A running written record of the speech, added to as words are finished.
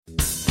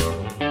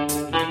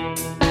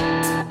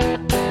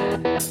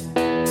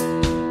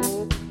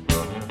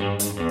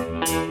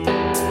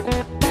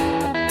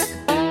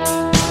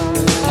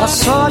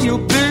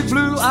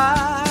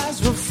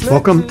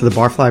Welcome to the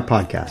Barfly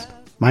Podcast.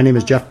 My name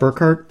is Jeff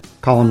Burkhart,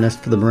 columnist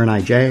for the Marin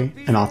IJ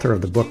and author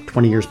of the book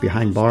 20 Years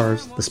Behind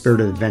Bars, The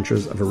Spirited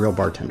Adventures of a Real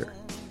Bartender.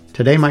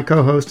 Today my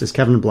co-host is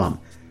Kevin Blum,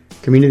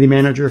 community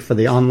manager for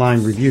the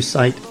online review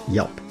site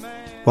Yelp.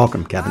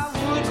 Welcome, Kevin.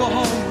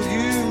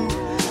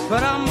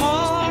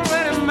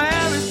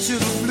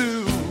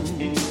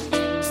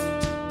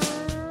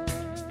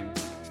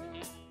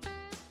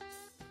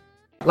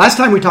 Last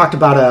time we talked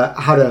about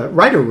how to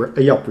write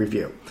a Yelp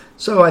review.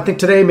 So I think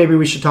today maybe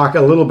we should talk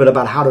a little bit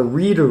about how to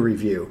read a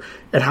review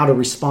and how to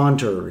respond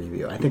to a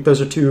review. I think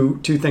those are two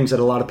things that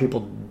a lot of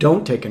people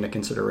don't take into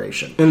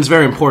consideration. And it's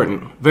very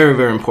important, very,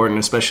 very important,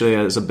 especially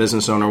as a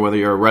business owner, whether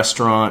you're a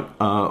restaurant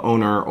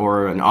owner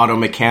or an auto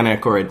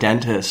mechanic or a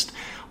dentist.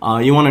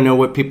 You want to know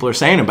what people are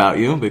saying about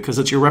you because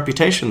it's your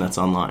reputation that's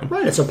online.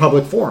 Right, it's a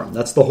public forum.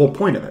 That's the whole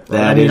point of it.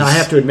 Right? I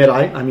have to admit,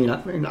 I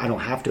don't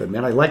have to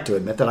admit, I like to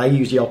admit that I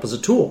use Yelp as a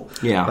tool.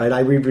 Yeah. Right,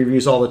 I read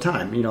reviews all the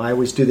time. I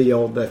always do the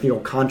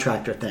old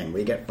contractor thing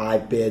where you get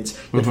 5 bids,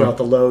 you throw out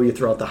the low, you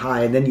throw out the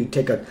high, and then you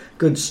take a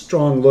good,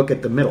 strong look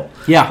at the middle.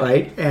 Yeah.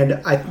 Right, and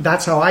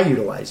that's how I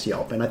utilize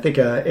Yelp, and I think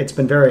it's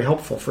been very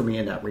helpful for me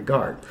in that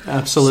regard.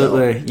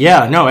 Absolutely. So,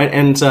 yeah, no,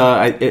 and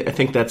I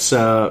think that's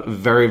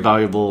very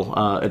valuable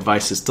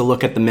advice is to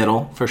look at the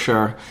middle for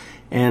sure.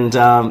 And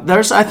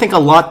there's, I think, a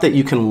lot that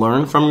you can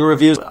learn from your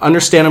reviews.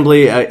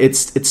 Understandably,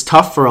 it's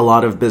tough for a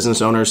lot of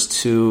business owners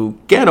to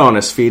get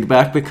honest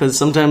feedback because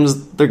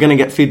sometimes they're going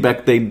to get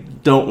feedback they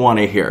don't want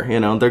to hear.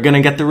 They're going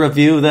to get the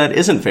review that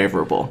isn't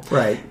favorable.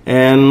 Right.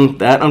 And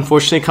that,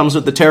 unfortunately, comes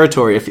with the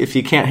territory. If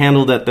you can't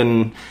handle that,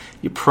 then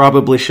you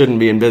probably shouldn't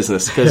be in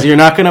business because you're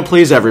not going to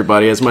please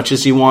everybody as much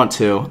as you want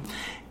to.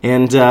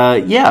 And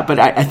but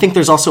I think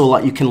there's also a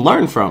lot you can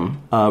learn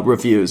from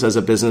reviews as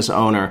a business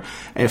owner.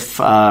 If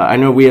I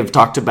know we have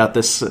talked about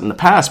this in the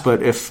past,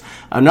 but if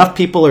enough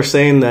people are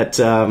saying that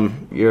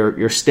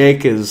your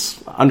steak is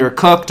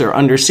undercooked or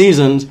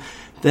underseasoned,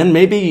 then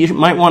maybe you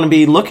might want to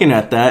be looking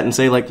at that and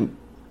say,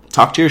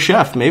 talk to your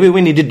chef. Maybe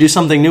we need to do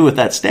something new with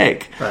that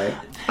steak. Right.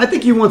 I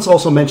think you once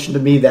also mentioned to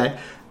me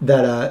that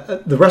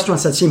the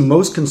restaurants that seem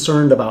most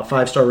concerned about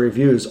 5-star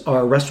reviews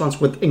are restaurants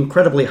with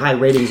incredibly high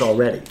ratings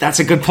already. That's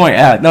a good point.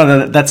 Yeah,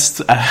 no, that's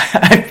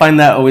I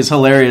find that always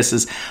hilarious.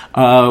 Is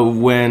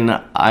when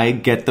I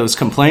get those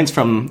complaints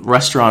from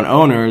restaurant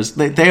owners,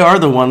 they are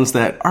the ones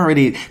that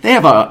already they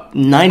have a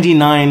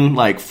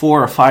 99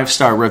 4 or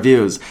 5-star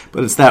reviews,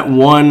 but it's that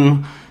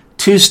one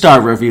 2-star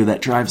review that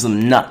drives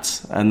them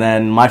nuts, and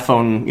then my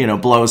phone,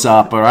 blows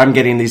up, or I'm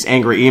getting these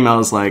angry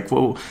emails like,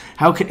 "Well,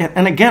 how can?"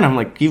 And again, I'm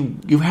like,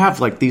 "You have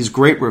these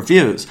great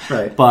reviews,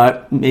 right?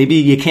 But maybe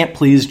you can't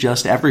please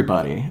just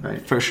everybody,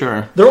 right? For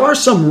sure." There are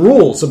some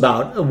rules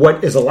about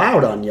what is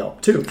allowed on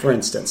Yelp too. For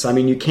instance,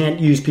 you can't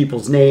use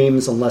people's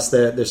names unless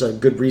there's a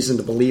good reason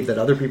to believe that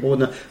other people would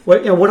know.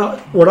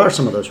 What are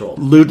some of those rules?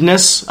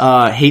 Lewdness,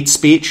 hate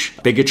speech,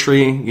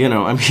 bigotry.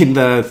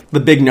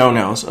 The big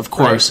no-nos, of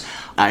course.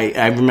 Right.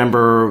 I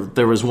remember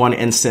there was one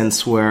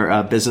instance where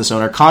a business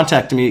owner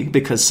contacted me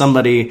because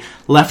somebody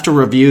left a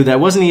review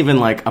that wasn't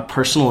even a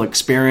personal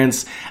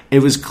experience. It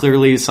was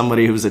clearly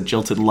somebody who was a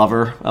jilted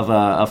lover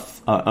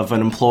of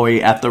an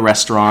employee at the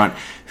restaurant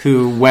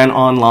who went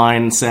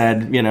online and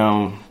said,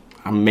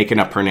 I'm making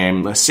up her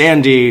name.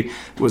 Sandy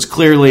was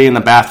clearly in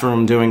the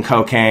bathroom doing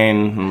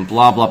cocaine and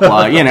blah, blah,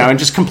 blah, and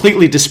just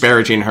completely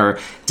disparaging her.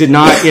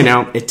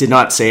 It did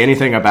not say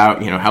anything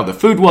about, how the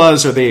food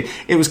was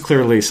it was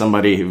clearly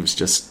somebody who was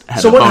just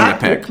had a bone to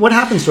pick. What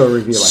happens to a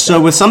review like that?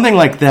 So with something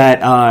like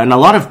that, and a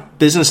lot of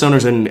business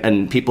owners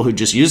and people who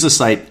just use the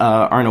site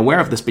aren't aware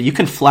of this, but you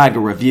can flag a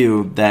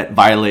review that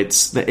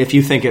if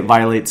you think it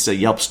violates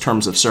Yelp's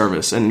terms of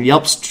service. And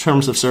Yelp's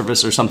terms of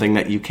service are something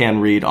that you can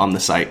read on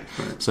the site.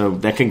 Right. So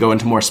that can go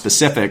into more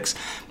specifics.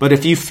 But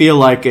if you feel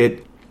like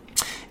it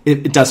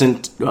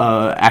doesn't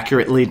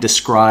accurately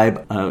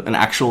describe an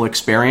actual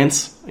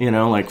experience,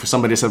 for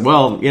somebody said,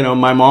 well,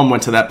 my mom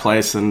went to that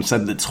place and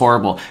said it's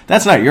horrible.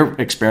 That's not your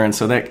experience,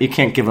 so that you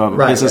can't give a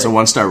business a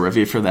 1-star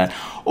review for that.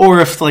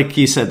 Or if, like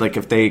you said,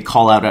 if they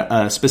call out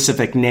a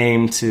specific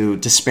name to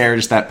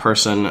disparage that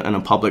person in a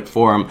public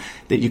forum,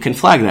 that you can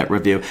flag that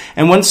review.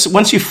 And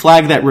once you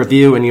flag that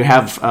review and you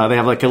have they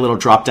have a little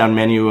drop-down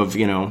menu of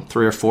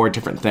 3 or 4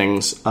 different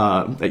things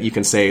that you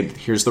can say,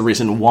 here's the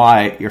reason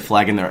why you're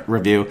flagging the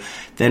review.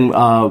 Then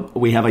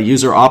we have a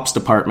user ops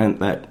department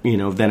that then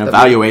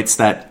evaluates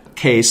that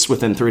case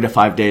within 3 to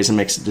 5 days and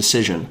makes a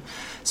decision.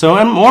 So,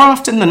 and more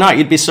often than not,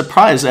 you'd be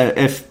surprised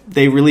if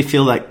they really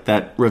feel like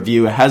that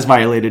review has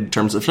violated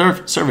terms of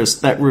service,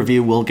 that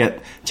review will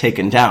get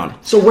taken down.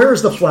 So where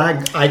is the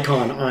flag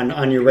icon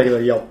on your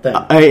regular Yelp thing?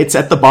 It's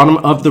at the bottom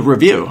of the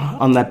review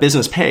on that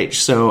business page.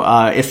 So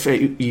if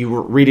you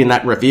were reading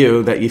that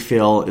review that you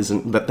feel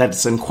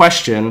that's in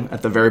question,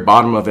 at the very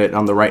bottom of it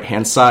on the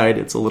right-hand side,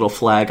 it's a little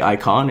flag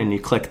icon, and you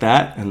click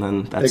that, and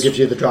then that gives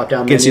you the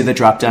drop-down menu. Gives you the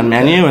drop-down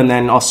menu, and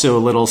then also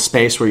a little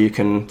space where you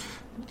can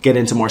get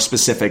into more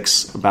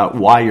specifics about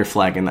why you're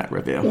flagging that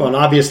review. Well, and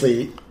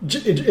obviously,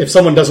 if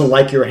someone doesn't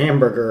like your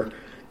hamburger,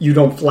 you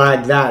don't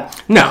flag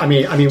that. No, I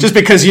mean, just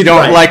because you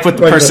don't like what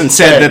the person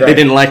said that they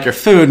didn't like your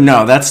food,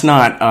 no, that's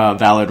not a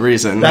valid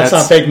reason. That's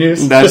not fake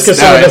news. Just because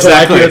someone doesn't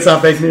like you, it's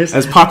not fake news.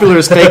 As popular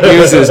as fake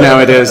news is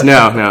nowadays,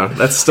 no,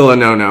 that's still a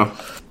no.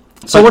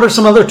 So, what are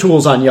some other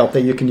tools on Yelp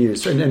that you can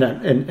use in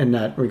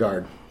that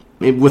regard?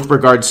 With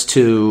regards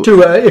to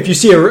if you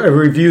see a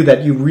review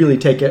that you really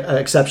take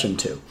exception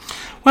to.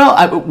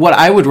 Well, what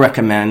I would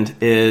recommend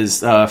is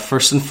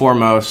first and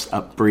foremost,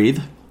 breathe.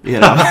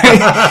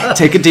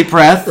 Take a deep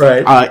breath.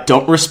 Right.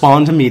 Don't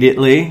respond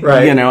immediately.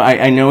 Right.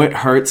 I know it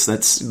hurts.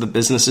 That's the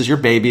business is your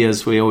baby,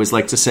 as we always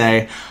like to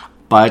say.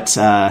 But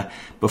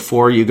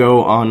before you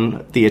go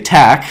on the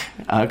attack,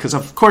 because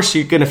of course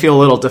you're going to feel a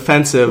little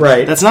defensive.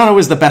 Right. That's not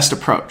always the best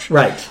approach.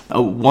 Right.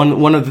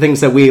 One of the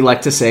things that we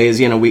like to say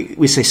is,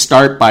 we say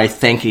start by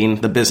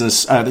thanking the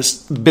business.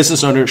 This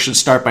business owner should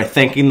start by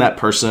thanking that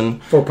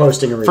person for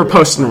posting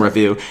a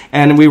review.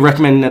 And we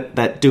recommend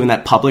that doing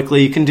that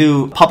publicly. You can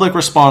do public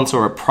response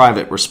or a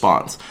private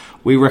response.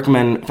 We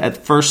recommend at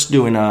first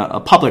doing a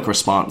public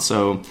response.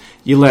 So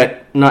you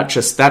let not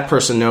just that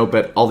person know,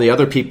 but all the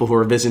other people who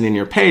are visiting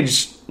your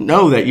page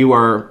know that you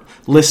are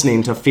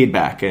listening to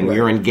feedback and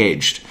you're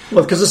engaged.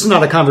 Well, because this is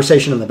not a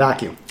conversation in the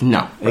vacuum. No,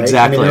 right?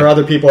 exactly. There are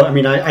other people.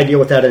 I deal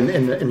with that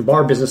in the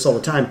bar business all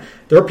the time.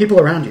 There are people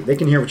around you. They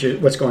can hear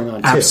what's going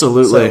on too.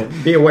 Absolutely.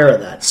 So be aware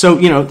of that.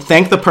 So,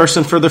 thank the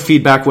person for their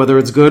feedback, whether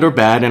it's good or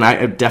bad. And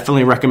I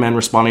definitely recommend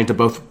responding to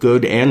both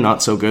good and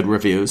not so good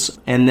reviews.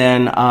 And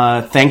then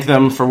thank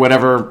them for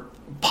whatever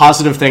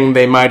positive thing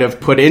they might have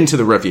put into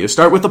the review.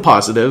 Start with the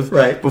positive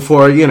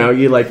before,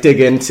 you dig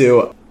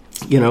into,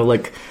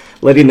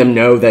 letting them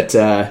know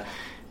that,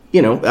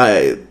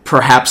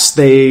 perhaps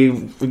they,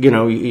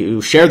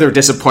 you share their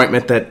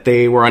disappointment that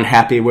they were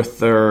unhappy with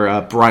their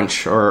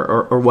brunch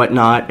or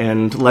whatnot,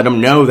 and let them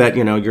know that,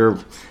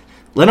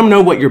 let them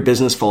know what your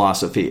business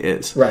philosophy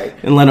is. Right.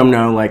 And let them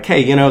know,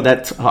 hey,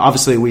 that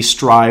obviously we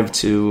strive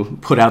to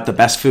put out the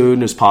best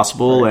food as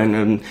possible,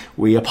 and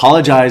we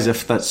apologize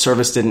if that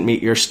service didn't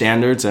meet your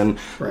standards, and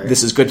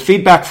this is good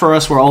feedback for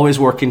us. We're always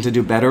working to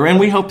do better, and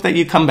we hope that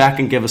you come back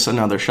and give us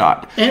another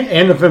shot.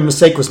 And if a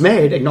mistake was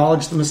made,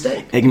 acknowledge the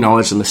mistake.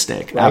 Acknowledge the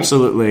mistake. Right?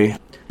 Absolutely.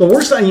 The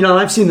worst,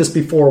 I've seen this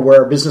before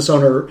where a business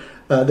owner,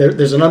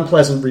 there's an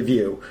unpleasant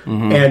review,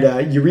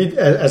 and you read,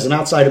 as an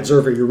outside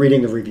observer, you're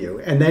reading the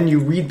review, and then you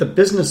read the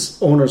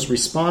business owner's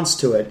response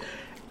to it,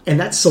 and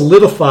that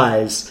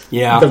solidifies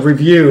the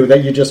review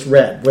that you just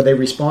read, where they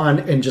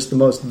respond in just the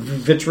most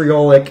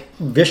vitriolic,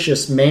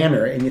 vicious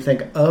manner, and you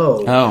think,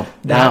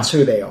 that's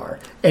who they are.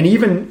 And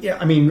even,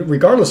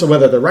 regardless of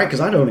whether they're right,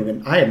 because I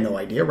have no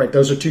idea, right?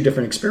 Those are two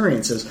different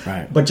experiences.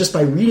 Right. But just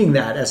by reading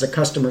that as a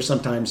customer,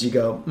 sometimes you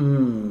go,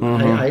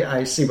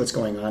 I see what's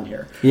going on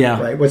here.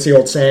 Yeah. Right? What's the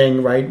old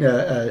saying, right?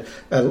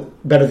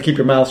 Better to keep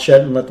your mouth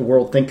shut and let the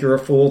world think you're a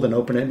fool than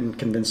open it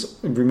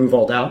and remove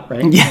all doubt,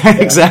 right? Yeah,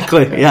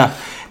 exactly. Yeah.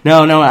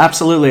 No,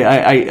 absolutely.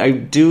 I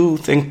do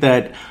think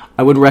that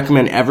I would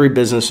recommend every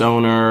business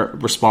owner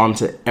respond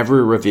to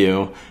every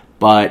review,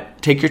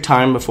 but take your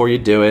time before you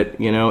do it,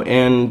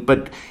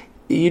 but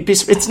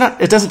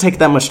it doesn't take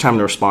that much time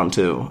to respond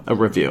to a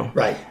review.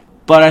 Right.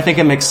 But I think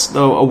it makes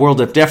a world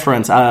of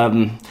difference.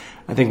 I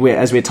think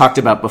as we talked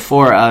about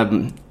before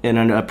in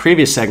a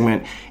previous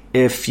segment,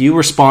 if you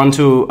respond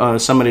to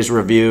somebody's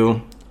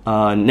review,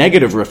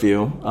 negative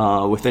review,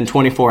 within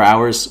 24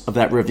 hours of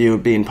that review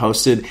being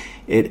posted,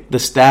 the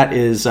stat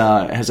has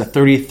a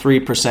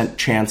 33%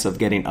 chance of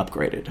getting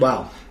upgraded.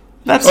 Wow.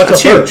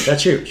 That's huge.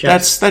 That's huge.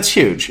 Yes. That's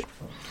huge.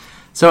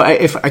 So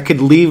if I could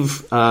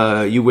leave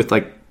you with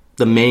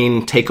the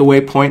main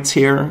takeaway points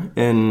here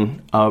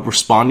in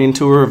responding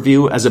to a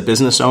review as a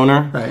business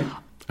owner, right.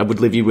 I would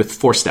leave you with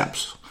 4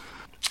 steps.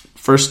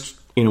 First,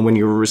 when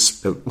you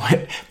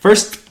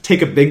first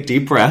take a big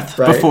deep breath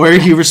before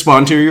you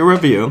respond to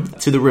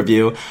the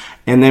review,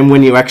 and then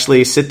when you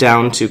actually sit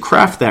down to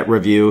craft that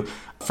review,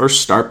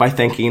 first start by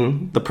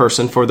thanking the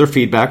person for their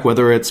feedback,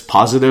 whether it's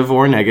positive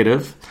or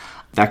negative.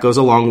 That goes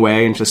a long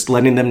way, and just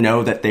letting them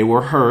know that they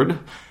were heard,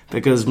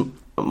 because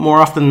more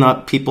often than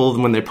not, people,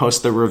 when they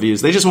post their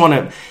reviews, they just want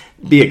to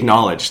be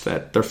acknowledged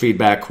that their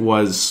feedback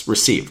was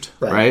received,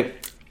 right?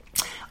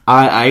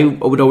 I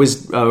would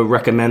always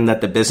recommend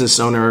that the business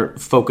owner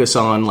focus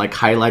on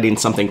highlighting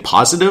something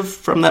positive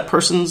from that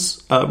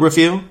person's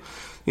review,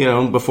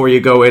 before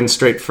you go in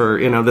straight for,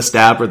 the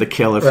stab or the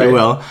kill, if you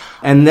will.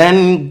 And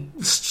then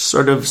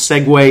sort of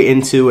segue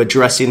into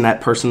addressing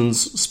that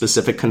person's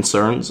specific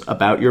concerns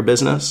about your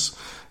business.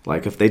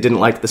 Like if they didn't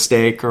like the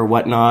steak or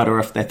whatnot, or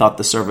if they thought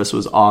the service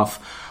was off.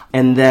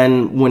 And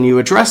then when you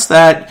address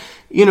that,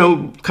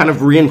 kind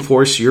of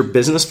reinforce your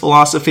business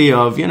philosophy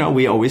of,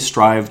 we always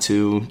strive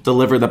to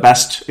deliver the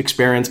best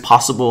experience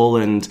possible,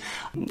 and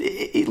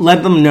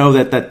let them know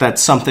that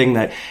that's something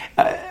that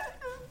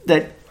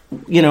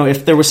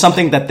if there was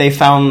something that they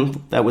found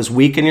that was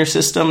weak in your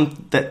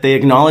system, that they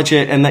acknowledge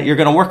it and that you're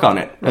going to work on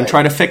it and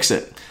try to fix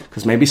it,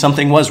 because maybe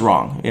something was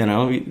wrong.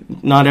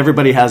 Not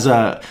everybody has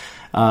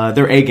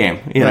their A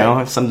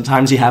game.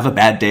 Sometimes you have a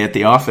bad day at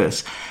the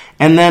office.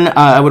 And then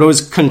I would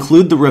always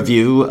conclude the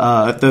review,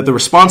 the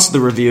response to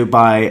the review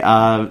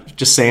by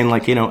just saying,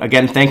 like,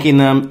 again, thanking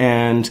them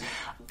and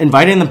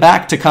inviting them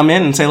back to come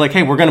in and say, like,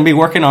 hey, we're going to be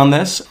working on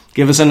this.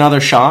 Give us another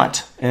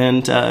shot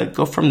and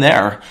go from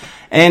there.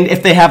 And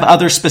if they have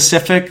other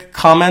specific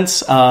comments,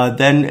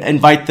 then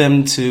invite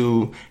them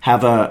to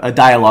have a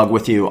dialogue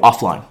with you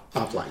offline.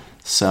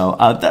 So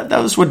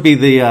those would be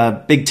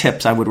the big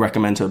tips I would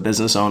recommend to a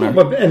business owner.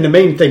 And the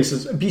main things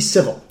is be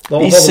civil.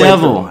 Be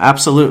civil,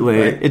 absolutely.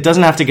 Right. It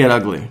doesn't have to get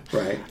ugly.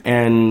 Right.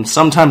 And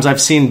sometimes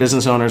I've seen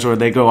business owners where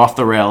they go off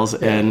the rails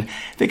and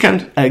they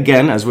can,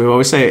 again, as we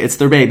always say, it's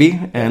their baby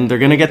and they're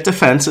going to get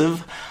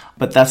defensive.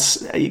 But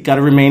you got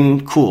to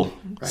remain cool.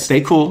 Right.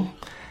 Stay cool.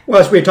 Well,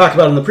 as we talked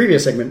about in the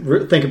previous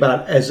segment, think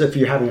about it as if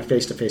you're having a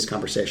face-to-face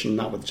conversation,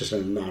 not with just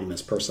an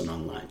anonymous person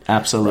online.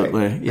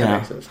 Absolutely, right?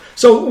 yeah.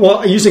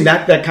 So, using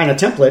that kind of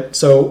template,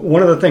 so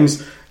one of the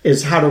things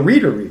is how to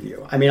read a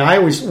review. I mean,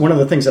 one of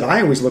the things that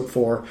I always look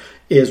for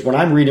is when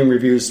I'm reading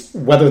reviews,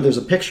 whether there's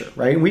a picture,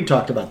 right? And we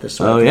talked about this.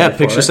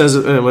 Picture right? says,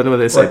 what do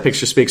they say? Right.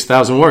 Picture speaks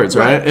 1,000 words,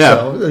 right? Yeah.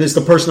 So is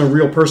the person a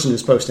real person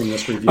who's posting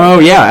this review? Oh,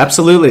 yeah,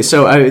 absolutely.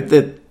 So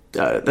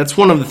that's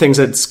one of the things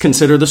that's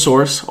consider the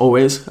source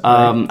always.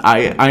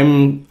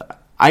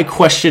 I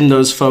question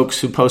those folks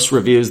who post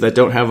reviews that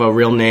don't have a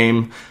real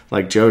name,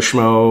 like Joe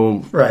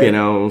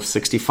Schmo,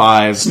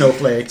 65,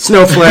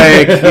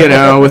 Snowflake,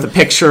 with a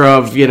picture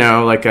of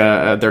like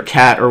their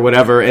cat or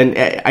whatever. And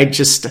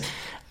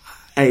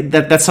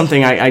that's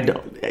something I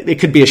don't. It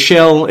could be a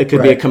shill. It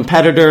could be a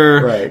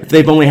competitor. Right. If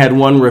they've only had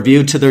one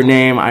review to their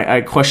name,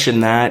 I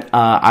question that.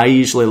 I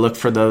usually look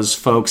for those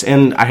folks,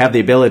 and I have the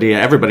ability.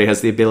 Everybody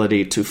has the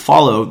ability to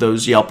follow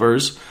those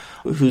Yelpers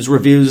whose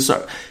reviews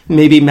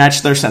maybe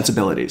match their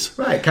sensibilities.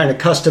 Right. Kind of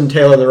custom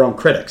tailor their own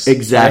critics.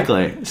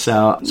 Exactly. Right?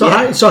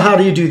 So how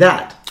do you do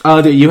that?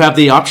 You have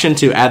the option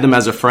to add them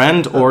as a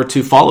friend or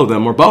to follow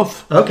them or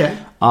both. Okay.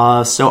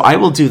 So I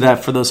will do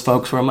that for those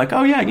folks where I'm like,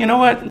 oh yeah, you know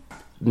what?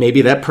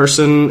 Maybe that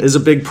person is a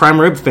big prime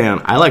rib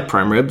fan. I like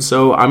prime rib,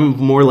 so I'm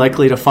more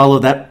likely to follow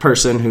that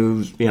person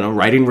who's,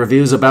 writing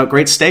reviews about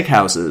great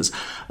steakhouses.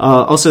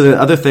 Also, the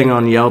other thing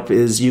on Yelp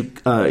is you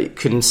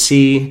can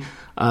see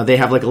they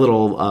have like a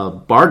little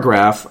bar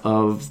graph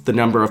of the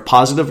number of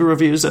positive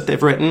reviews that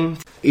they've written.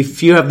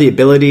 If you have the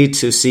ability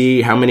to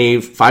see how many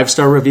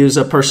 5-star reviews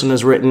a person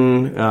has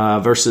written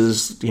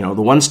versus, the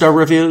 1-star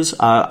reviews,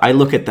 I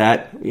look at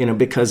that,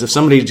 because if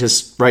somebody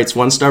just writes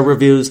 1-star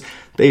reviews,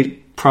 they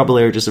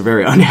probably are just a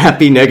very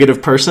unhappy,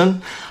 negative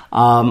person.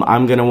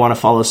 I'm going to want to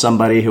follow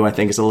somebody who I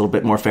think is a little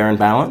bit more fair and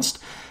balanced.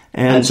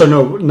 And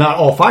so not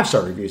all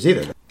 5-star reviews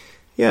either.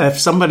 Yeah, if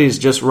somebody's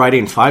just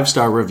writing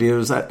 5-star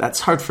reviews, that's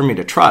hard for me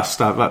to trust.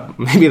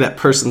 Maybe that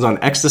person's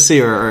on ecstasy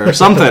or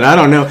something. I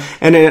don't know.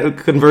 And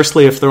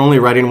conversely, if they're only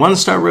writing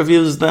 1-star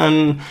reviews,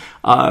 then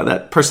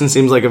that person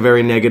seems like a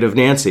very negative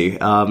Nancy.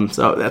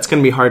 So that's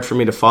going to be hard for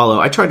me to follow.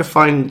 I try to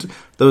find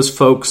those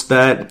folks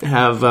that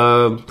have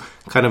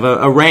kind of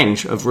a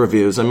range of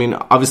reviews. I mean,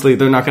 obviously,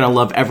 they're not going to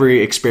love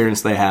every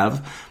experience they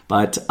have,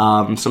 but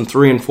some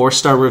 3- and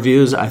 4-star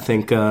reviews, I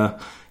think,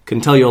 can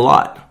tell you a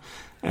lot.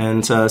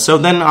 And so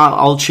then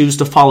I'll choose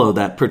to follow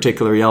that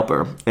particular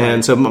Yelper.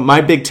 And so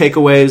my big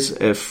takeaways,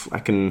 if I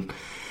can,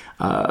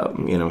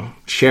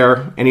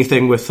 share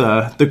anything with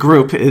the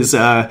group, is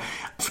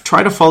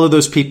try to follow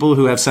those people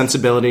who have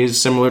sensibilities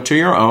similar to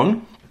your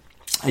own.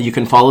 You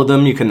can follow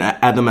them. You can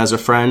add them as a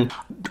friend.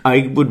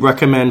 I would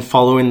recommend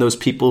following those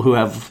people who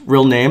have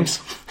real names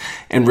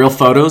and real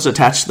photos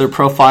attached to their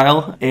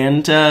profile.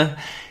 And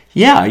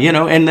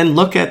and then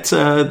look at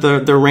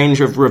the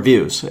range of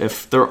reviews.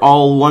 If they're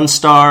all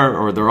 1-star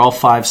or they're all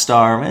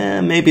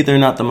 5-star, maybe they're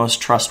not the most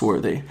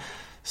trustworthy.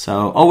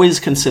 So always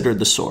consider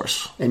the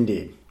source.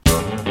 Indeed.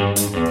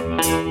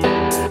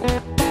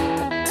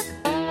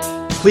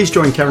 Please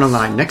join Kevin and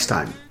I next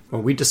time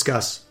when we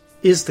discuss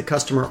Is the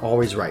Customer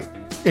Always Right?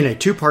 In a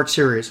 2-part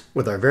series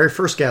with our very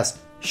first guest,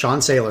 Sean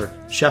Saylor,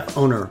 chef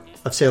owner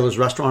of Saylor's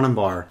Restaurant and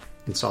Bar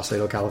in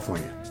Sausalito,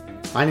 California.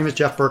 My name is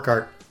Jeff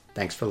Burkhart.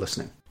 Thanks for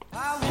listening.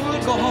 I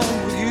would go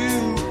home with you.